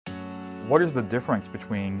what is the difference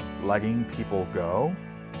between letting people go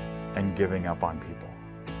and giving up on people?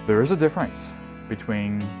 There is a difference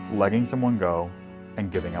between letting someone go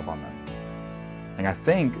and giving up on them. And I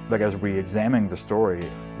think that as we examine the story,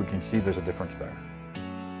 we can see there's a difference there.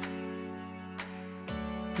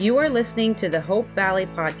 You are listening to the Hope Valley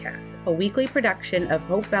Podcast, a weekly production of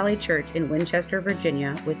Hope Valley Church in Winchester,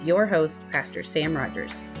 Virginia, with your host, Pastor Sam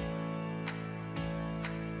Rogers.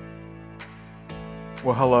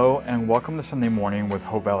 Well, hello, and welcome to Sunday Morning with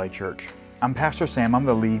Hope Valley Church. I'm Pastor Sam. I'm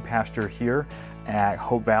the lead pastor here at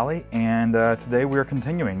Hope Valley, and today we are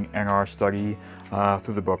continuing in our study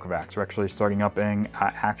through the book of Acts. We're actually starting up in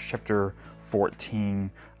Acts chapter 14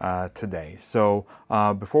 today. So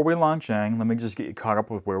before we launch in, let me just get you caught up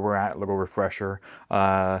with where we're at, a little refresher,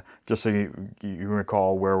 just so you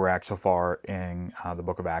recall where we're at so far in the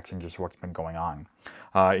book of Acts and just what's been going on.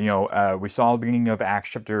 We saw at the beginning of Acts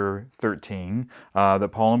chapter 13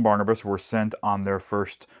 that Paul and Barnabas were sent on their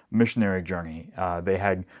first missionary journey. They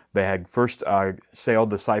had first sailed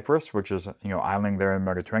to Cyprus, which is island there in the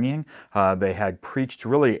Mediterranean. They had preached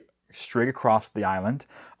really straight across the island,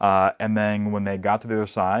 and then when they got to the other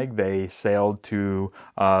side, they sailed to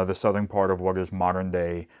the southern part of what is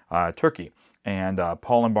modern-day Turkey. And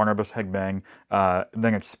Paul and Barnabas had been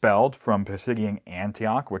then expelled from Pisidian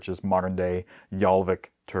Antioch, which is modern-day Yalvik,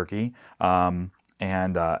 Turkey, and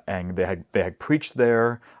they had preached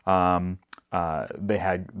there. They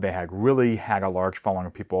had really had a large following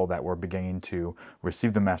of people that were beginning to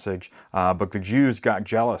receive the message, but the Jews got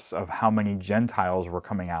jealous of how many Gentiles were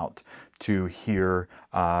coming out to hear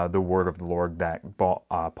the word of the Lord that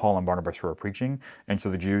Paul and Barnabas were preaching, and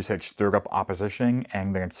so the Jews had stirred up opposition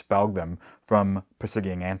and then expelled them from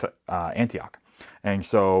Pisidian Antioch. And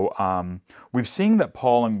so we've seen that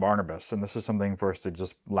Paul and Barnabas, and this is something for us to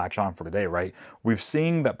just latch on for today, right? We've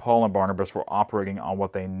seen that Paul and Barnabas were operating on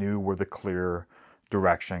what they knew were the clear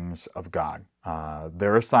directions of God.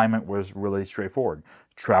 Their assignment was really straightforward: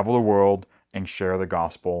 travel the world and share the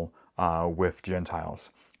gospel with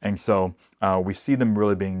Gentiles. And so we see them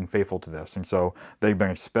really being faithful to this. And so they've been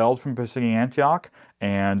expelled from Pisidian Antioch,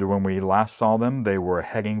 and when we last saw them, they were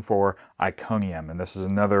heading for Iconium. And this is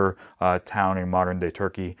another town in modern-day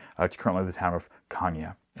Turkey. It's currently the town of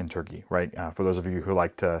Konya in Turkey, right? For those of you who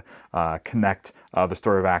like to connect the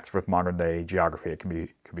story of Acts with modern-day geography, it can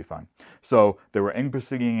be fun. So they were in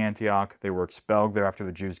Pisidian Antioch. They were expelled there after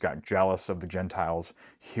the Jews got jealous of the Gentiles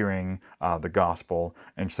hearing the gospel.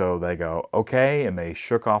 And so they go, okay, and they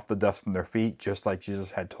shook off the dust from their feet, just like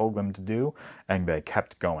Jesus had told them to do, and they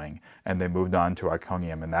kept going. And they moved on to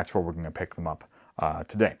Iconium, and that's where we're going to pick them up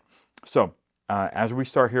today. So as we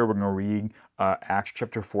start here, we're going to read Acts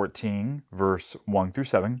chapter 14, verse 1 through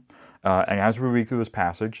 7. And as we read through this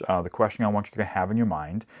passage, the question I want you to have in your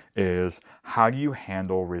mind is, how do you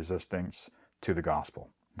handle resistance to the gospel?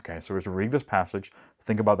 Okay, so as we read this passage,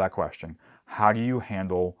 think about that question. How do you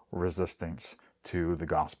handle resistance to the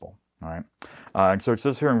gospel? All right. And so it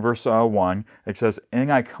says here in verse 1, it says, in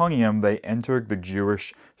Iconium they entered the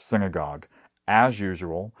Jewish synagogue, as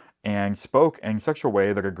usual, and spoke in such a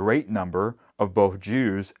way that a great number of both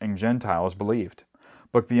Jews and Gentiles believed.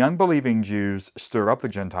 But the unbelieving Jews stirred up the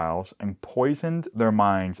Gentiles and poisoned their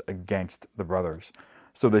minds against the brothers.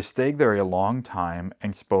 So they stayed there a long time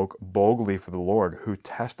and spoke boldly for the Lord, who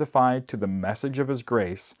testified to the message of his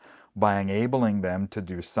grace by enabling them to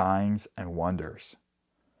do signs and wonders.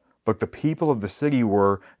 But the people of the city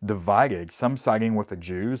were divided, some siding with the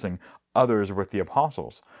Jews and others with the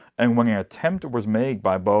apostles. And when an attempt was made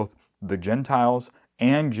by both the Gentiles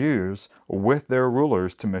and Jews with their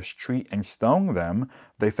rulers to mistreat and stone them,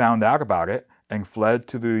 they found out about it and fled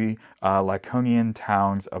to the Lycaonian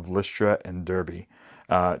towns of Lystra and Derbe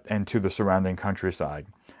and to the surrounding countryside.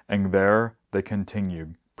 And there they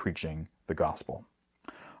continued preaching the gospel.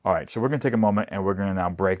 All right, so we're going to take a moment and we're going to now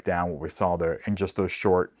break down what we saw there in just those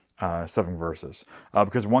short 7 verses.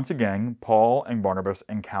 Because once again, Paul and Barnabas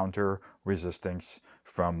encounter resistance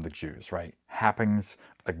from the Jews, right? Happens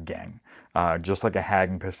again. Just like it had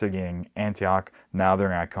in Pisidian Antioch, now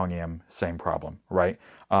they're in Iconium, same problem, right?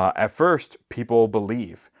 At first, people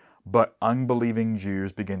believe, but unbelieving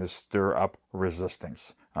Jews begin to stir up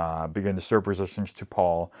resistance, to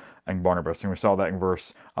Paul and Barnabas. And we saw that in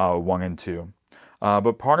verse 1 and 2.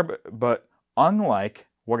 But unlike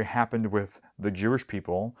what had happened with the Jewish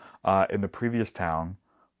people in the previous town,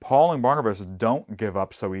 Paul and Barnabas don't give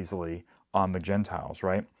up so easily on the Gentiles,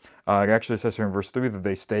 right? It actually says here in verse 3 that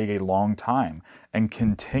they stayed a long time and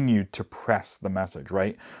continued to press the message,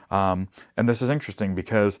 right? And this is interesting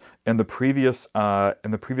because in the previous town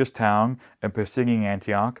in Pisidian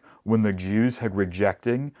Antioch, when the Jews had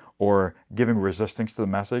rejected or given resistance to the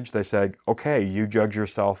message, they said, okay, you judge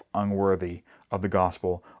yourself unworthy of the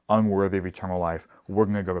gospel, unworthy of eternal life. We're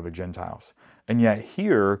going to go to the Gentiles. And yet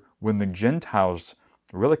here, when the Gentiles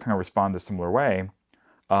really kind of respond a similar way,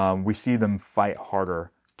 we see them fight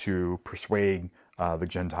harder to persuade the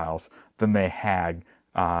Gentiles than they had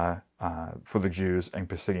for the Jews in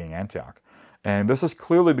Pisidian Antioch. And this is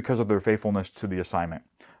clearly because of their faithfulness to the assignment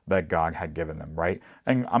that God had given them, right?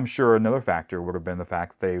 And I'm sure another factor would have been the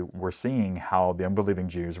fact that they were seeing how the unbelieving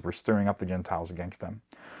Jews were stirring up the Gentiles against them.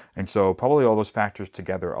 And so probably all those factors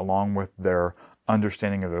together, along with their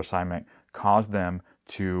understanding of their assignment, caused them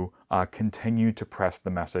to continue to press the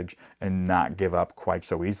message and not give up quite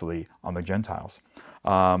so easily on the Gentiles.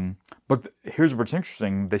 But here's what's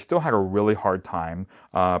interesting. They still had a really hard time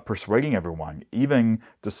persuading everyone, even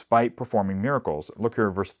despite performing miracles. Look here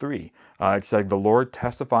at verse 3. It said, the Lord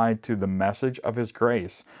testified to the message of his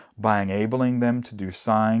grace by enabling them to do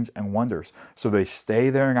signs and wonders. So they stay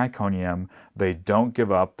there in Iconium. They don't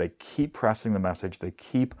give up. They keep pressing the message. They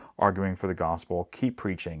keep arguing for the gospel, keep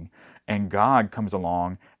preaching. And God comes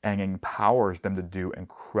along and empowers them to do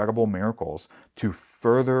incredible miracles to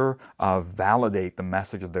further validate the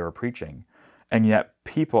message that they were preaching. And yet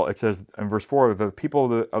people, it says in verse 4, the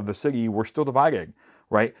people of the city were still divided,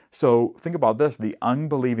 right? So think about this. The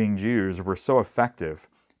unbelieving Jews were so effective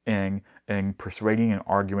in persuading and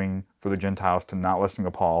arguing for the Gentiles to not listen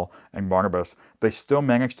to Paul and Barnabas. They still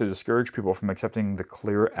managed to discourage people from accepting the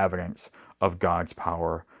clear evidence of God's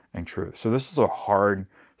power and truth. So this is a hard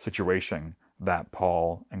situation that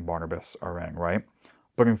Paul and Barnabas are in, right?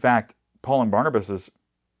 But in fact, Paul and Barnabas's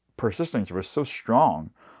persistence was so strong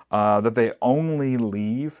that they only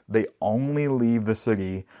leave the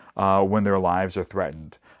city when their lives are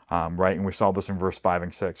threatened, right? And we saw this in verse 5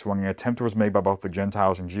 and 6. When an attempt was made by both the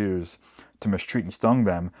Gentiles and Jews to mistreat and stone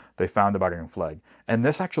them, they found about it and fled. And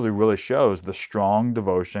this actually really shows the strong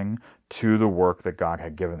devotion to the work that God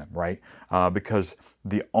had given them, right? Because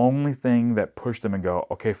the only thing that pushed them and go,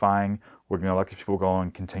 okay, fine, we're going to let these people go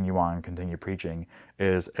and continue preaching,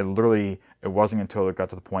 is it wasn't until it got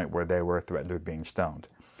to the point where they were threatened with being stoned.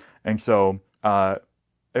 And so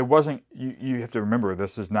it wasn't, you have to remember,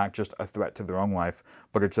 this is not just a threat to their own life,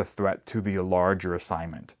 but it's a threat to the larger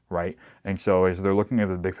assignment, right? And so as they're looking at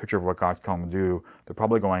the big picture of what God's calling them to do, they're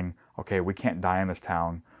probably going, okay, we can't die in this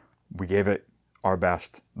town. We gave it our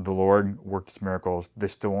best. The Lord worked his miracles. They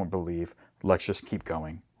still won't believe. Let's just keep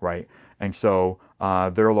going, right? And so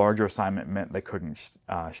their larger assignment meant they couldn't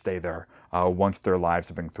stay there once their lives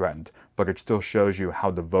have been threatened. But it still shows you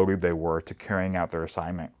how devoted they were to carrying out their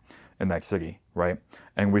assignment in that city, right?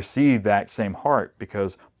 And we see that same heart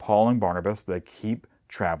because Paul and Barnabas, they keep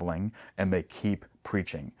traveling and they keep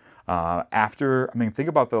preaching. Think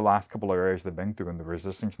about the last couple of areas they've been through and the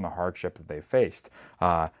resistance and the hardship that they faced.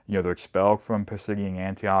 They're expelled from Pisidian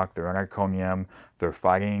Antioch, they're in Iconium, they're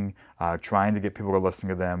fighting, trying to get people to listen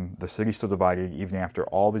to them. The city's still divided even after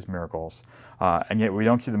all these miracles. And yet we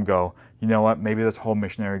don't see them go, you know what, maybe this whole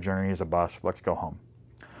missionary journey is a bust, let's go home.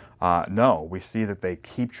 No, we see that they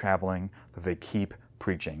keep traveling, that they keep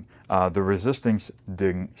preaching. The resistance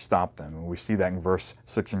didn't stop them. And we see that in verse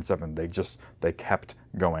 6 and 7. They kept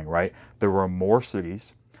going, right? There were more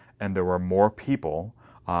cities and there were more people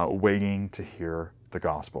waiting to hear the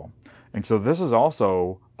gospel. And so this is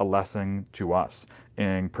also a lesson to us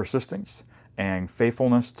in persistence and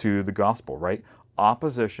faithfulness to the gospel, right?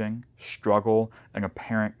 Opposition, struggle, and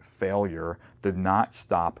apparent failure did not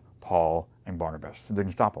stop Paul and Barnabas. It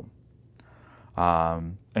didn't stop them.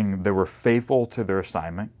 And they were faithful to their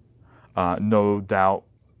assignment. No doubt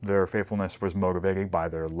their faithfulness was motivated by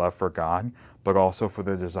their love for God, but also for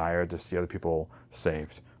the desire to see other people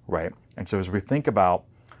saved, right? And so as we think about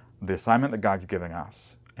the assignment that God's giving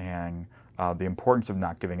us and the importance of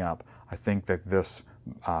not giving up, I think that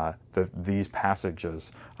these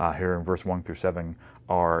passages here in verse 1 through 7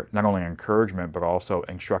 are not only encouragement, but also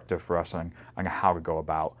instructive for us on how to go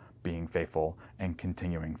about being faithful and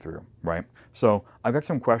continuing through, right? So I've got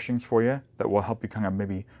some questions for you that will help you kind of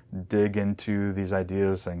maybe dig into these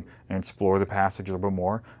ideas and explore the passage a little bit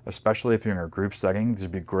more, especially if you're in a group setting. These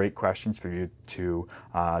would be great questions for you to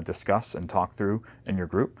discuss and talk through in your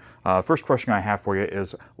group. First question I have for you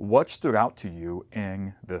is, what stood out to you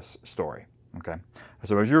in this story? Okay,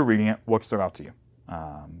 so as you're reading it, what stood out to you?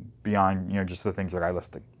 Beyond just the things that I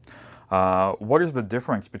listed. What is the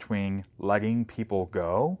difference between letting people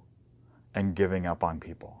go and giving up on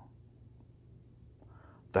people?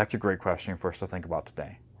 That's a great question for us to think about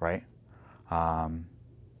today, right?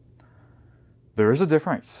 There is a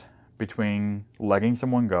difference between letting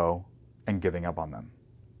someone go and giving up on them.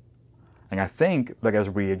 And I think that as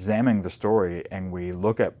we examine the story and we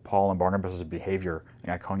look at Paul and Barnabas' behavior in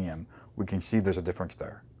Iconium, we can see there's a difference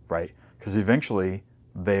there, right? Because eventually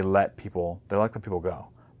they let the people go.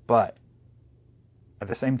 But at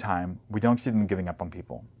the same time, we don't see them giving up on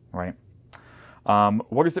people, right?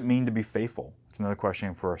 What does it mean to be faithful? It's another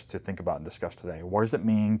question for us to think about and discuss today. What does it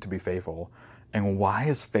mean to be faithful? And why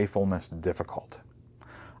is faithfulness difficult?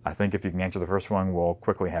 I think if you can answer the first one, we'll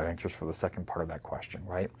quickly have answers for the second part of that question,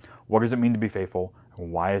 right? What does it mean to be faithful?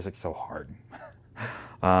 And why is it so hard?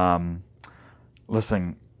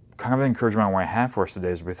 Listen, kind of the encouragement I have for us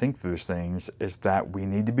today as we think through these things is that we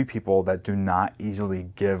need to be people that do not easily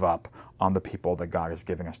give up on the people that God is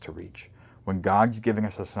giving us to reach. When God's giving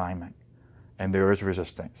us assignment and there is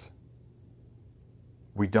resistance,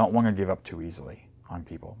 we don't want to give up too easily on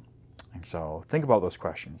people. And so think about those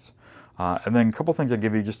questions. And then a couple things I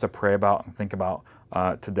give you just to pray about and think about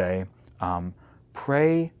today.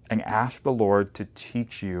 Pray and ask the Lord to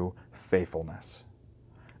teach you faithfulness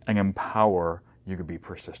and empower you to be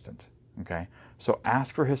persistent. Okay? So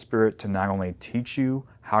ask for His Spirit to not only teach you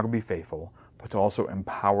how to be faithful, but to also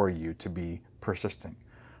empower you to be persistent.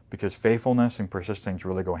 Because faithfulness and persistence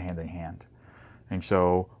really go hand in hand. And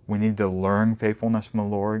so we need to learn faithfulness from the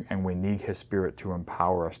Lord, and we need His Spirit to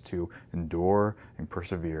empower us to endure and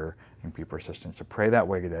persevere and be persistent. So pray that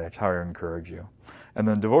way today. That's how I encourage you. And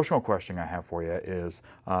the devotional question I have for you is,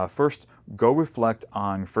 first, go reflect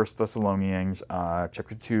on 1 Thessalonians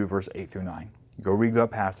chapter 2, verse 8 through 9. Go read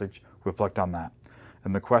that passage, reflect on that.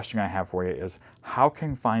 And the question I have for you is, how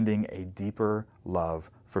can finding a deeper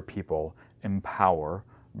love for people empower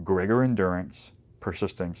greater endurance,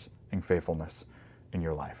 persistence, and faithfulness in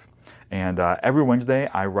your life? And every Wednesday,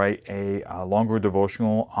 I write a longer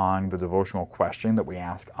devotional on the devotional question that we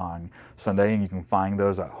ask on Sunday, and you can find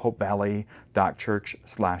those at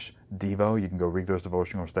hopevalley.church/devo. You can go read those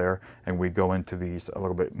devotionals there, and we go into these a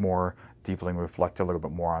little bit more deeply and reflect a little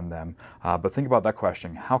bit more on them. But think about that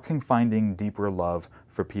question. How can finding deeper love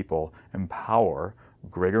for people empower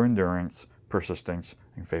greater endurance, persistence,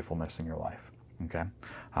 and faithfulness in your life? Okay?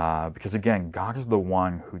 Because again, God is the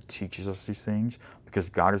one who teaches us these things, because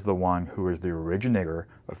God is the one who is the originator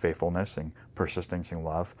of faithfulness and persistence and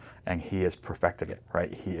love, and He has perfected it,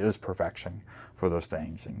 right? He is perfection for those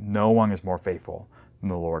things. And no one is more faithful than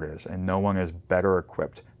the Lord is, and no one is better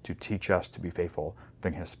equipped to teach us to be faithful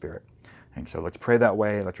than His Spirit. And so let's pray that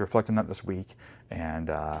way. Let's reflect on that this week, and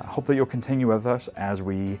hope that you'll continue with us as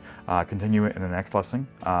we continue in the next lesson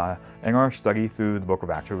in our study through the book of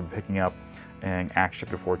Acts. We'll be picking up in Acts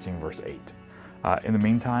chapter 14, verse 8. In the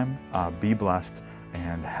meantime, be blessed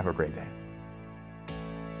and have a great day.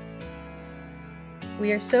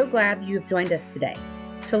 We are so glad you have joined us today.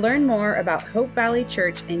 To learn more about Hope Valley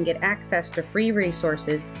Church and get access to free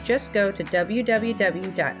resources, just go to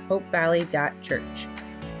www.hopevalley.church.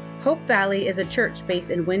 Hope Valley is a church based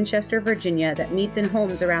in Winchester, Virginia that meets in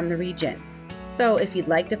homes around the region. So if you'd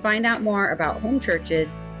like to find out more about home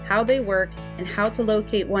churches, how they work, and how to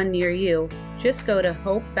locate one near you, just go to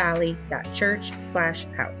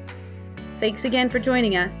hopevalley.church/house. Thanks again for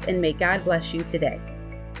joining us, and may God bless you today.